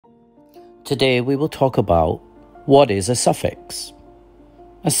Today we will talk about what is a suffix.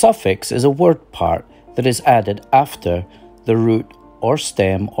 A suffix is a word part that is added after the root or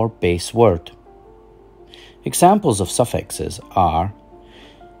stem or base word. Examples of suffixes are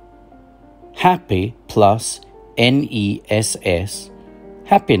happy plus NESS,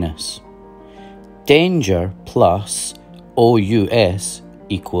 happiness. Danger plus OUS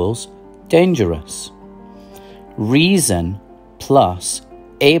equals dangerous. Reason plus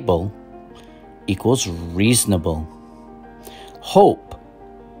able equals reasonable. Hope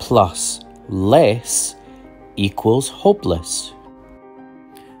plus less equals hopeless.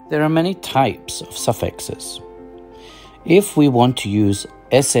 There are many types of suffixes. If we want to use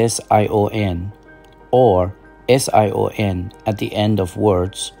SSION or SION at the end of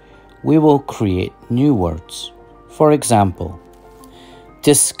words, we will create new words. For example,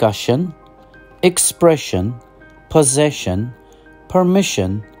 discussion, expression, possession,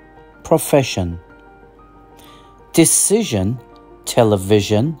 permission, profession. Decision,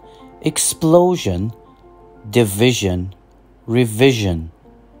 television, explosion, division, revision.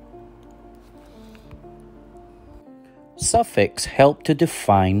 Suffix help to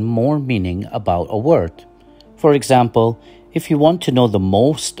define more meaning about a word. For example, if you want to know the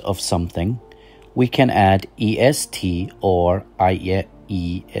most of something, we can add EST or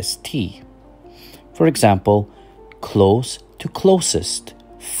IEST. For example, close to closest,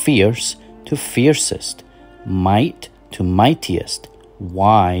 fierce to fiercest, might to mightiest,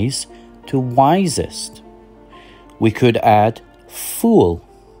 wise to wisest. We could add fool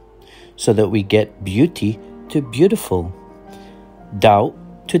so that we get beauty to beautiful, doubt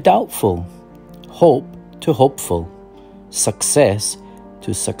to doubtful, hope to hopeful, success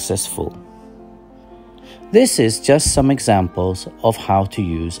to successful. This is just some examples of how to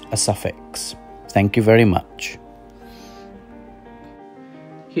use a suffix. Thank you very much.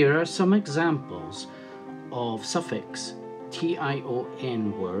 Here are some examples of suffix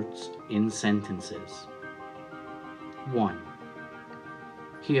TION words in sentences. 1.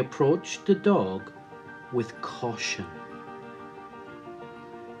 He approached the dog with caution.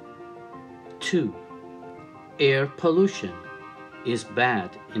 2. Air pollution is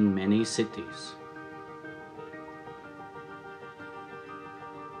bad in many cities.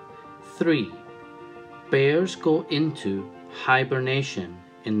 3. Bears go into hibernation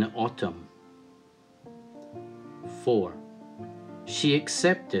in the autumn. 4. She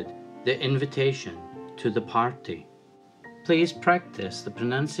accepted the invitation to the party. Please practice the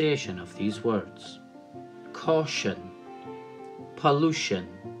pronunciation of these words. Caution, pollution,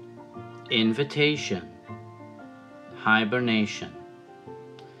 invitation, hibernation.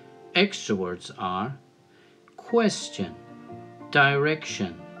 Extra words are question,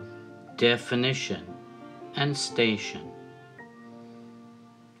 direction, definition, and station.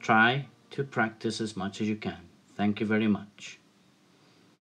 Try to practice as much as you can. Thank you very much.